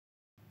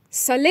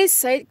Salleh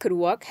Said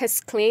Keruak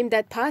has claimed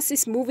that PAS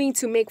is moving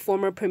to make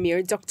former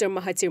Premier Dr.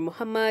 Mahathir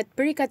Mohamad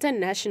Perikatan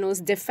Nasional's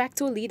de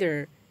facto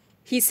leader.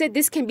 He said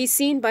this can be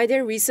seen by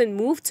their recent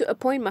move to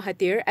appoint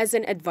Mahathir as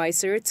an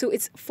advisor to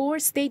its four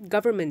state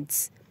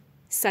governments.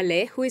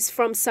 Salleh, who is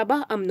from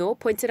Sabah Umno,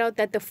 pointed out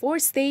that the four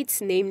states,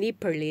 namely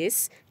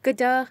Perlis,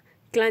 Kedah,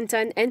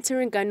 Kelantan and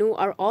Terengganu,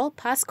 are all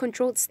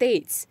PAS-controlled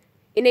states.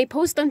 In a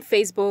post on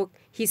Facebook,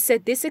 he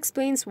said this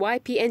explains why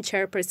PN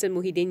chairperson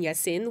Muhyiddin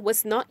Yassin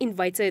was not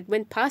invited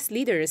when PAS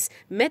leaders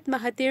met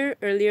Mahathir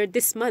earlier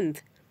this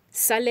month.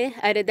 Salleh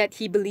added that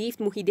he believed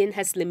Muhyiddin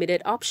has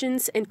limited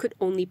options and could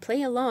only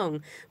play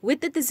along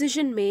with the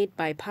decision made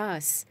by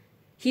PAS.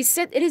 He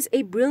said it is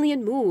a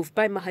brilliant move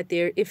by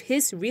Mahathir if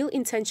his real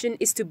intention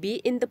is to be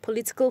in the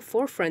political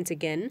forefront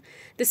again,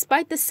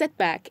 despite the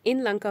setback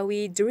in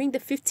Langkawi during the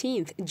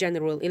 15th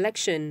general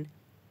election.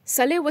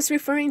 Salleh was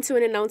referring to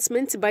an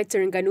announcement by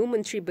Terengganu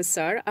Menteri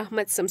Besar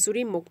Ahmad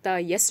Samsuri Mokhtar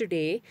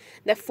yesterday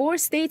that four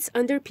states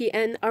under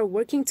PN are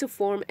working to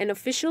form an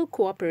official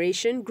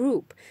cooperation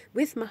group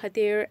with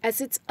Mahathir as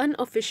its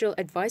unofficial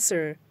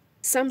advisor.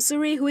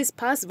 Samsuri, who is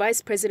PAS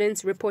vice president,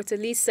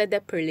 reportedly said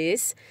that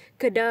Perlis,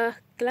 Kedah,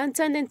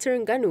 Kelantan and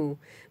Terengganu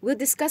will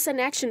discuss an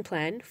action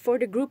plan for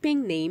the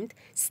grouping named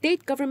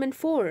State Government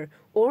 4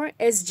 or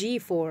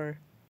SG4.